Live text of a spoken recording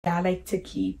I like to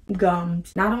keep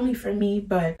gummed, not only for me,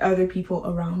 but other people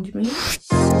around me.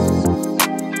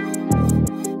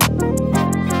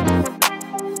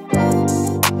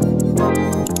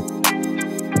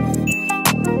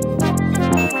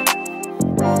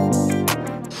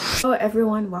 Hello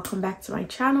everyone, welcome back to my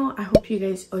channel. I hope you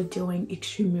guys are doing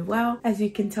extremely well. As you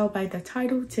can tell by the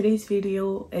title, today's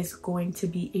video is going to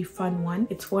be a fun one.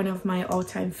 It's one of my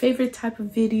all-time favorite type of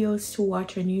videos to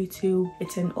watch on YouTube.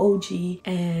 It's an OG,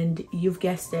 and you've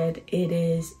guessed it, it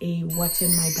is a what's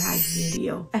in my bag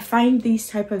video. I find these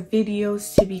type of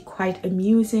videos to be quite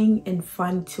amusing and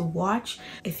fun to watch.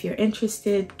 If you're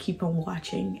interested, keep on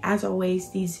watching. As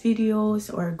always, these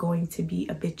videos are going to be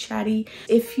a bit chatty.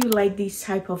 If you like these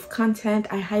type of content,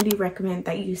 I highly recommend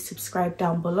that you subscribe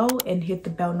down below and hit the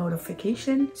bell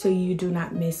notification so you do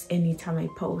not miss any time I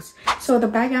post. So the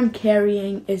bag I'm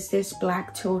carrying is this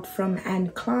black tote from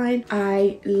Anne Klein.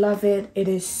 I love it. It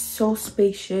is so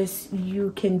spacious.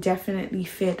 You can definitely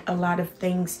fit a lot of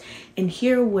things in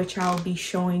here, which I'll be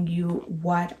showing you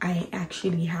what I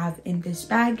actually have in this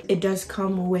bag. It does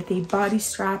come with a body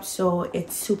strap, so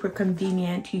it's super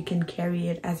convenient. You can carry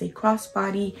it as a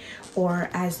crossbody or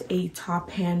as a top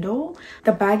handle.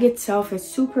 The bag itself is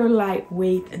super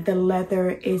lightweight. The leather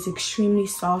is extremely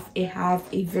soft. It has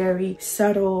a very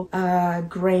subtle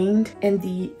grained, and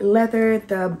the leather,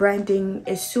 the branding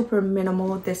is super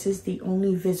minimal. This is the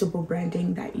only visible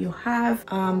branding that you have.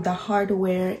 The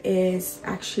hardware is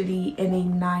actually in a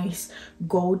nice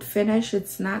gold finish.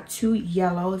 It's not too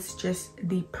yellow, it's just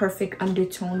the perfect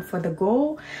undertone for the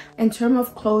gold. In terms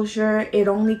of closure, it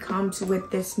only comes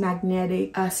with this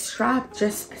magnetic strap.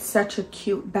 Just such a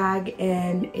cute bag,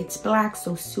 and it's black,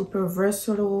 so super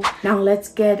versatile. Now let's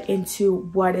get into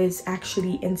what is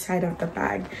actually inside of the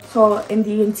bag. So in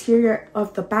the interior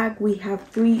of the bag, we have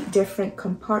 3 different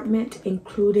compartments,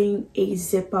 including a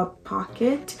zip up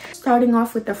pocket. Starting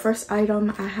off with the first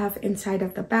item I have inside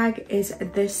of the bag is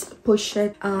this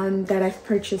pochette that I've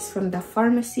purchased from the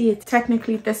pharmacy.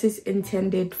 Technically this is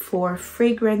intended for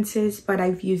fragrances, but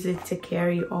I've used it to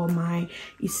carry all my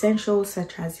essentials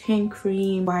such as hand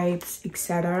cream, wipes,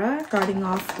 etc. Starting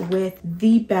off with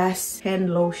the best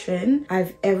hand lotion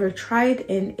I've ever tried,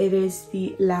 and it is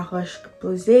the La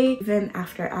Roche-Posay. Even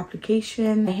after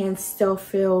application, my hand still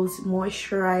feels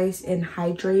moisturized and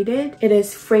hydrated. It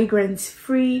is fragrance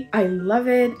free. I love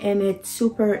it, and it's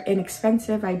super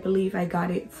inexpensive. I believe I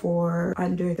got it for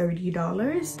under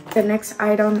 $30. The next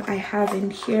item I have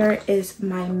in here is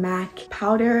my MAC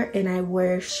powder, and I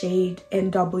wear shade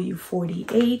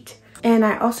NW48. And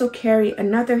I also carry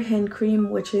another hand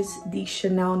cream, which is the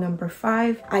Chanel No.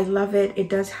 5. I love it. It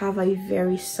does have a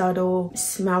very subtle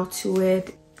smell to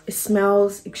it. It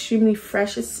smells extremely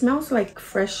fresh. It smells like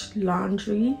fresh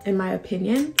laundry, in my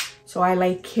opinion. So I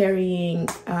like carrying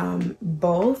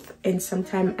both, and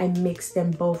sometimes I mix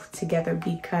them both together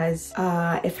because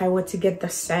if I were to get the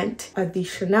scent of the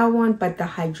Chanel one but the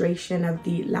hydration of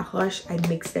the La Roche, I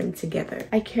mix them together.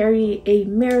 I carry a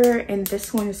mirror, and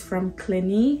this one is from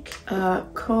Clinique.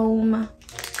 Comb.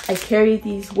 I carry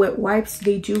these wet wipes.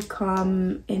 They do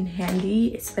come in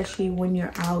handy, especially when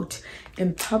you're out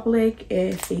in public.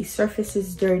 If the surface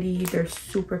is dirty, they're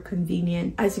super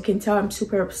convenient. As you can tell, I'm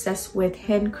super obsessed with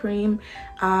hand cream.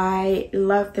 I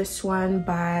love this one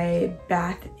by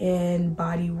Bath and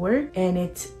Body Works, and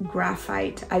it's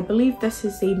graphite. I believe this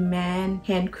is a man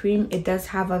hand cream. It does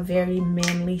have a very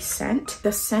manly scent.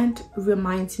 The scent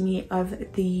reminds me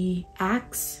of the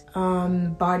Axe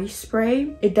body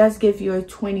spray. It does give you a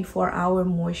 24-hour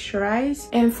moisturize.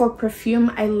 And for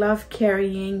perfume, I love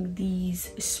carrying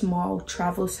these small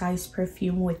travel size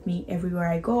perfume with me everywhere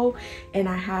I go, and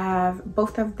I have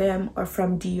both of them are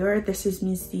from Dior. This is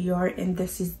Miss Dior, and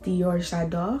this is Dior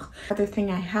J'adore. Other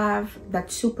thing I have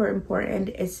that's super important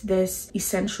is this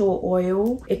essential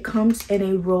oil. It comes in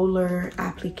a roller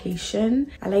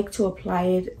application. I like to apply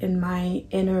it in my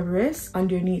inner wrist,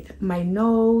 underneath my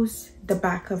nose, the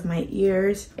back of my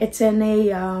ears. It's in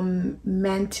a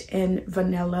mint and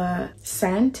vanilla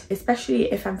scent,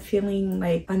 especially if I'm feeling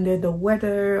like under the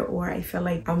weather or I feel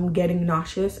like I'm getting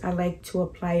nauseous. I like to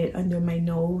apply it under my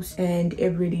nose, and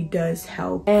it really does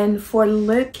help. And for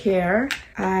lip care,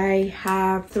 I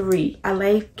have 3. I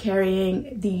like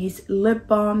carrying these lip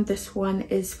balm. This one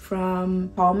is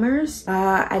from Palmer's.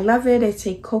 I love it. It's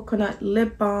a coconut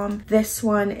lip balm. This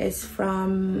one is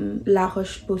from La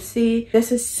Roche-Posay.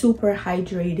 This is super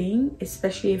hydrating,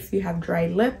 especially if you have dry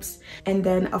lips. And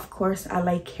then of course I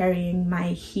like carrying my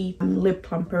Heat lip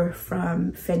plumper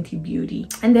from Fenty Beauty.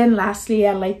 And then lastly,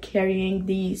 I like carrying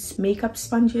these makeup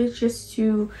sponges just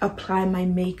to apply my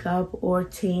makeup or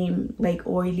tame like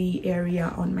oily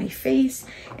area on my face.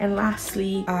 And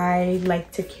lastly, I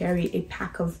like to carry a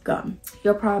pack of gum.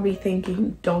 You're probably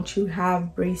thinking, don't you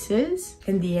have braces?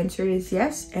 And the answer is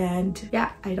yes. And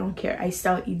yeah, I don't care. I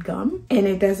still eat gum and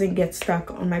it doesn't get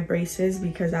stuck on my braces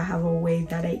because I have a way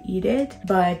that I eat it.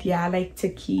 But yeah, I like to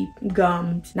keep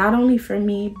gum not only for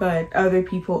me but other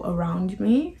people around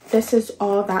me. This is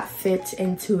all that fits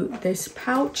into this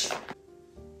pouch.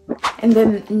 And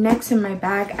then next in my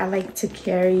bag, I like to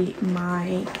carry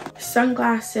my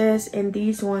sunglasses, and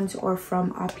these ones are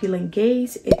from Opulent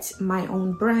Gaze. It's my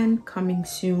own brand, coming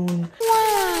soon.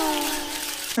 Wow.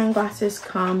 Sunglasses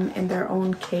come in their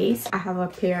own case. I have a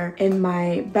pair in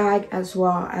my bag as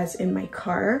well as in my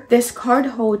car. This card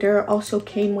holder also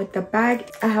came with the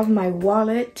bag. I have my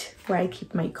wallet where I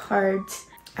keep my cards.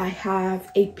 I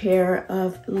have a pair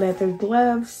of leather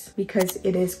gloves because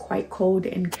it is quite cold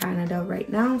in Canada right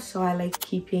now, so I like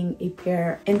keeping a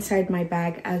pair inside my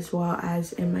bag as well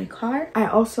as in my car. I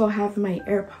also have my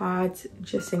AirPods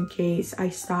just in case I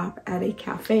stop at a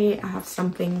cafe. I have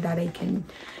something that I can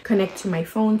connect to my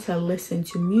phone to listen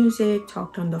to music,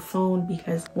 talk on the phone,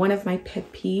 because one of my pet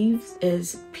peeves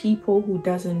is people who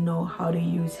doesn't know how to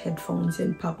use headphones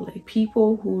in public.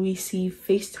 People who receive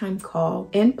FaceTime call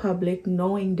in public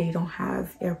knowing they don't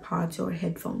have AirPods or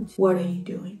headphones. What are you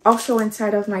doing? Also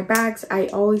inside of my bags, I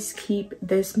always keep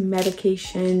this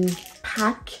medication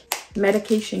pack,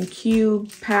 medication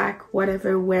cube pack,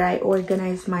 whatever, where I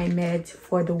organize my meds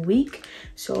for the week.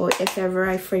 So if ever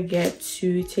I forget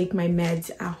to take my meds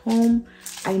at home,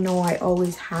 I know I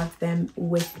always have them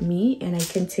with me and I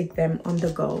can take them on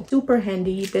the go. Super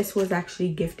handy. This was actually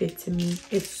gifted to me.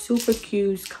 It's super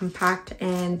cute, compact,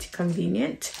 and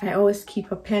convenient. I always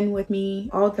keep a pen with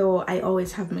me, although I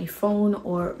always have my phone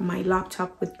or my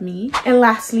laptop with me. And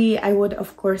lastly, I would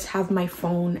of course have my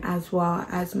phone as well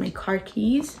as my car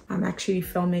keys. I'm actually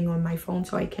filming on my phone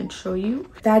so I can show you.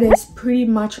 That is pretty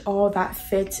much all that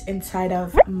fits inside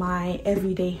of my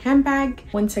everyday handbag.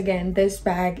 Once again, this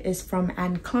bag is from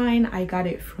Klein. I got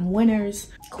it from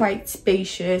Winners. Quite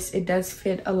spacious. It does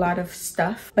fit a lot of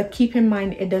stuff, but keep in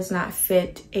mind it does not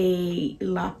fit a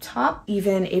laptop,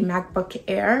 even a MacBook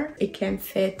Air. It can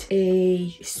fit a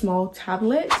small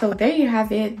tablet. So there you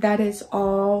have it. That is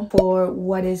all for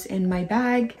what is in my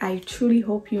bag. I truly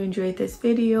hope you enjoyed this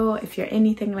video. If you're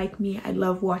anything like me, I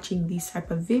love watching these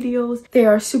type of videos. They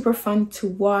are super fun to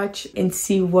watch and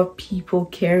see what people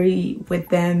carry with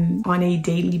them on a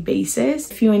daily basis.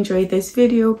 If you enjoyed this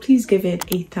video, please give it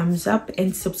a thumbs up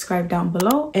and subscribe down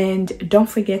below, and don't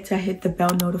forget to hit the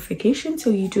bell notification so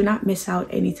you do not miss out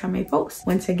anytime I post.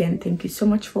 Once again, thank you so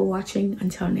much for watching.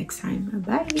 Until next time,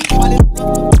 bye.